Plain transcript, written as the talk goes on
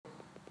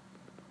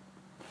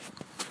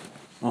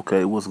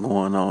Okay, what's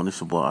going on? It's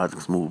your boy Isaac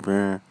Smooth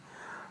Baron,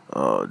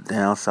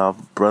 down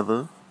south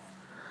brother,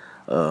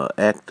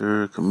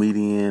 actor,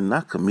 comedian,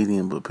 not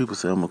comedian, but people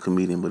say I'm a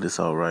comedian, but it's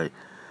alright.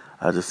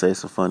 I just say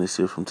some funny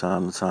shit from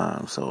time to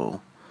time,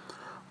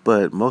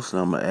 but mostly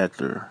I'm an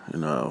actor,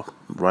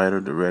 writer,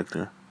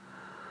 director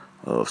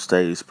of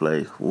stage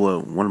play.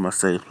 Well, one of my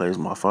stage plays,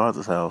 My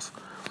Father's House,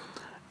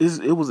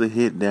 it was a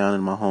hit down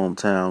in my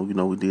hometown.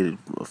 We did it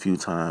a few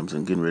times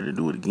and getting ready to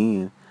do it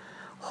again.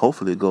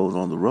 Hopefully it goes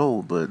on the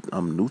road, but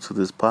I'm new to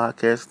this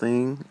podcast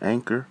thing,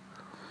 Anchor.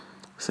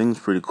 Seems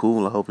pretty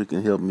cool. I hope it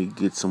can help me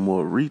get some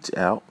more reach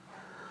out.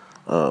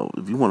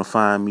 If you want to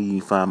find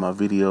me, find my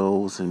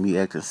videos and me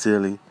acting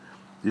silly,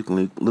 you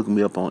can look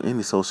me up on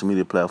any social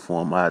media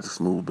platform, Isaac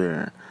Smooth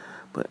Baron.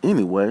 But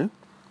anyway,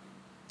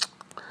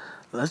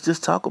 let's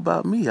just talk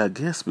about me, I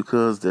guess,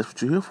 because that's what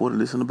you're here for, to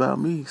listen about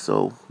me.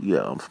 So,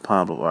 yeah, I'm from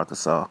Pine Bluff,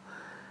 Arkansas.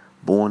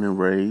 Born and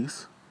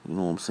raised, you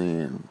know what I'm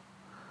saying?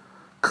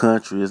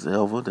 Country as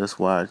ever. That's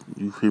why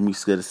you hear me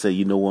scared to say,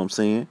 you know what I'm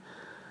saying?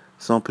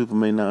 Some people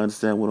may not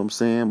understand what I'm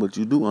saying, but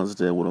you do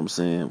understand what I'm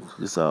saying.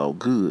 It's all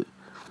good.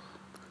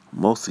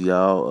 Most of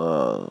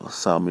y'all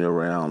saw me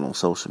around on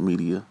social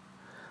media,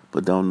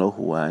 but don't know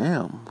who I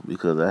am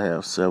because I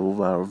have several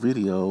viral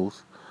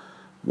videos.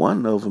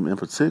 One of them in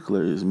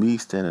particular is me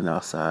standing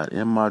outside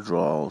in my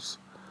drawers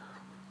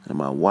and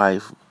my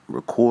wife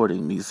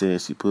recording me saying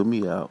she put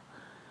me out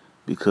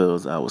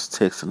because I was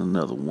texting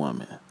another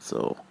woman.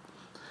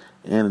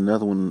 And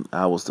another one,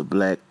 I was the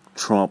black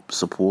Trump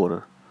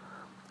supporter,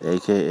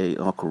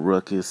 a.k.a. Uncle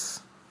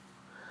Ruckus.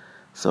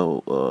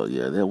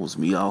 Yeah, that was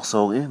me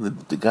also. And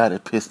the guy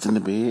that pissed in the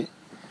bed,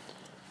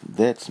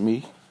 that's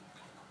me.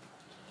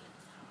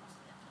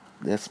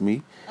 That's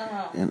me.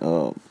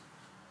 And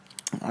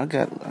I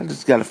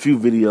just got a few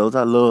videos.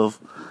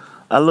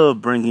 I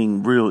love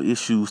bringing real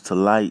issues to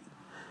light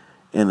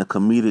in a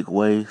comedic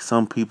way.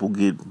 Some people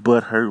get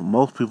butt hurt.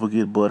 Most people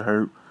get butt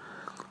hurt.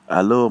 I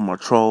love my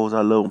trolls.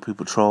 I love when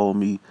people troll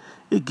me.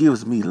 It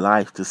gives me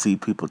life to see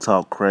people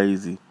talk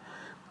crazy.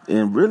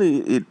 And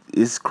really,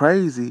 it's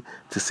crazy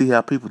to see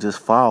how people just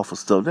fall for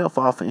stuff. They'll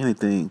fall for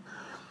anything.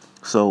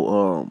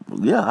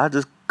 I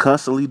just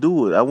constantly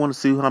do it. I want to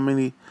see how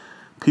many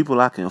people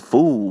I can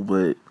fool,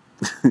 but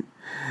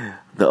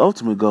the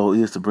ultimate goal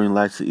is to bring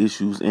light to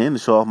issues and to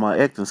show off my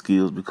acting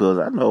skills, because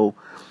I know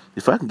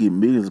if I can get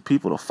millions of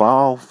people to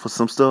fall for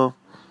some stuff,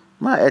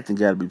 my acting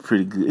got to be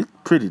pretty good. It's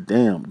pretty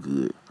damn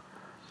good.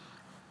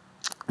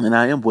 And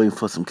I am waiting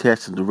for some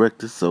casting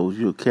directors, so if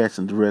you're a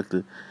casting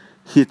director,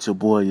 hit your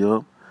boy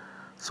up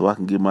so I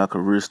can get my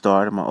career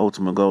started. My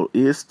ultimate goal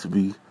is to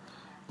be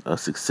a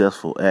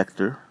successful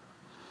actor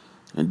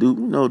and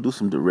do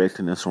some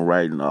directing and some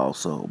writing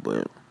also.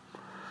 But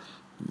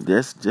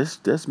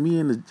that's me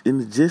in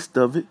the gist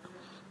of it.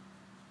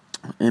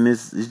 And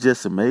it's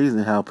just amazing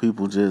how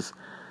people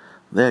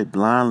they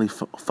blindly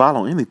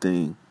follow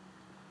anything.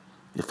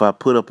 If I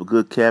put up a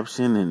good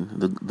caption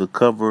and the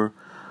cover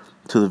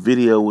to the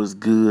video is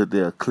good,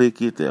 they'll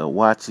click it, they'll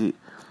watch it,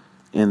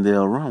 and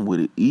they'll run with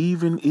it,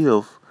 even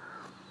if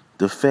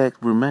the fact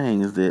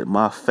remains that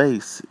my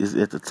face is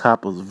at the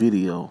top of the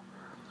video.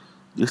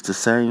 It's the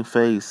same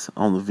face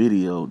on the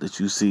video that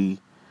you see,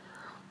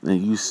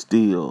 and you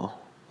still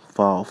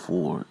fall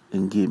for it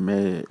and get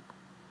mad.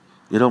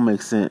 It don't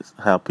make sense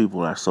how people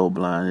are so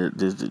blind.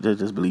 They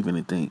just believe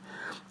anything.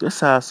 That's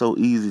how it's so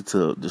easy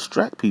to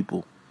distract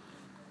people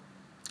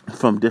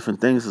from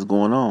different things that's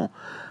going on.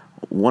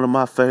 One of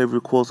my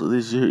favorite quotes of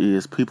this year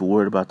is, people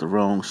worried about the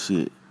wrong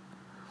shit.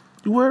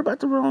 You worry about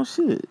the wrong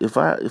shit. If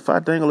I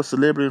dangle a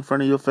celebrity in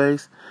front of your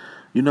face,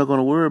 you're not going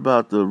to worry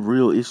about the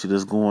real issue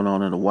that's going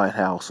on in the White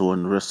House or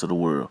in the rest of the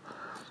world.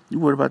 You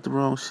worried about the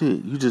wrong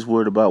shit. You just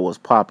worried about what's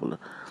popular.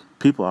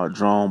 People are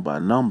drawn by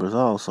numbers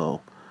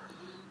also.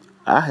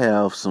 I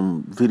have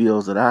some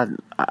videos that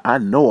I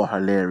know are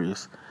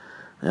hilarious.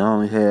 They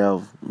only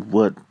have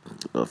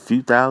a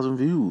few thousand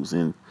views,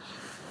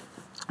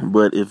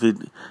 but if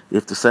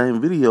the same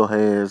video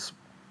has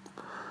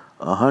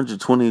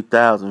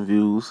 120,000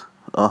 views,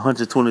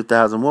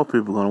 120,000 more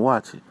people are going to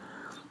watch it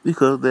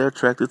because they're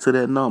attracted to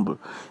that number.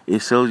 It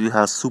shows you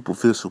how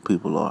superficial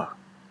people are.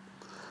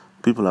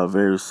 People are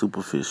very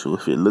superficial.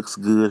 If it looks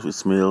good, if it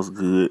smells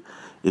good,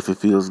 if it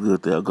feels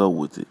good, they'll go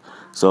with it.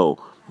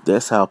 So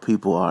that's how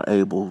people are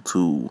able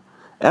to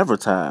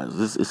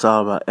advertise. It's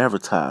all about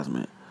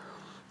advertisement.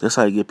 That's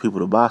how you get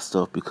people to buy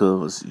stuff,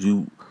 because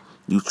you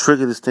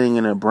trigger this thing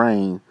in their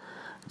brain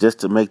just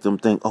to make them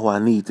think, oh, I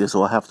need this,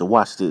 or I have to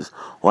watch this,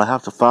 or I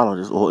have to follow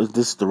this, or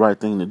this is the right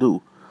thing to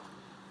do.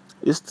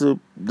 It's the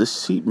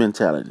sheep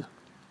mentality.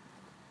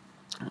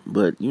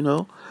 But,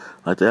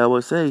 like they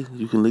always say,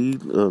 you can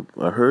lead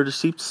a herd of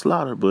sheep to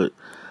slaughter, but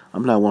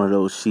I'm not one of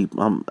those sheep.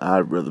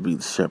 I'd rather be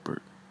the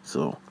shepherd.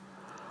 So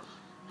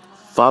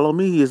follow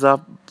me as I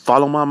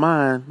follow my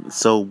mind.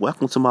 So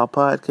welcome to my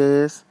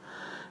podcast.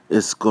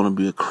 It's going to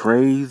be a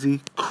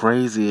crazy,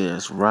 crazy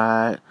ass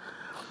ride.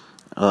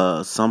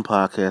 Some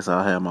podcasts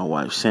I'll have my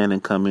wife Shannon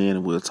come in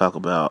and we'll talk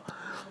about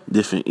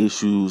different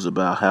issues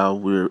about how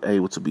we're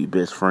able to be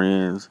best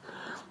friends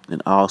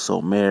and also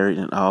married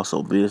and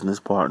also business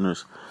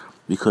partners,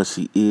 because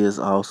she is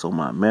also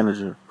my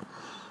manager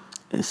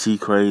and she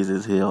crazy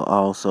as hell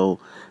also.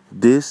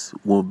 This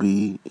will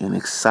be an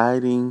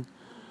exciting,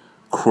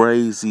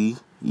 crazy,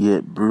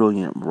 yet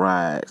brilliant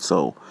ride.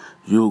 So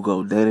you'll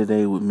go day to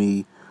day with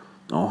me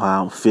on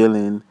how I'm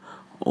feeling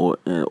or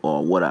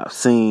what I've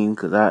seen,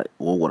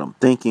 or what I'm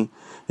thinking.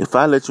 If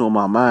I let you on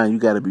my mind, you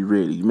got to be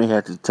ready. You may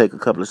have to take a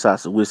couple of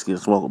shots of whiskey and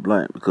smoke a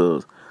blunt,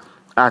 because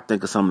I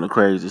think of some of the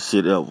craziest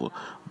shit ever.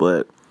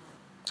 But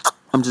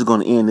I'm just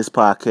going to end this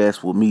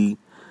podcast with me,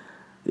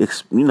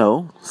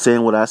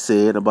 saying what I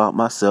said about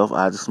myself,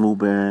 Isaac Smooth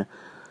Baron.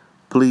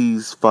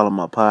 Please follow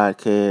my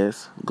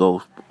podcast.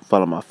 Go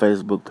follow my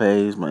Facebook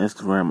page, my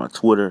Instagram, my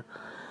Twitter.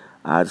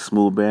 Isaac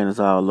Smooth Baron is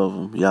all of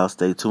them. Y'all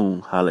stay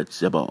tuned. Holla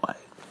at your boy.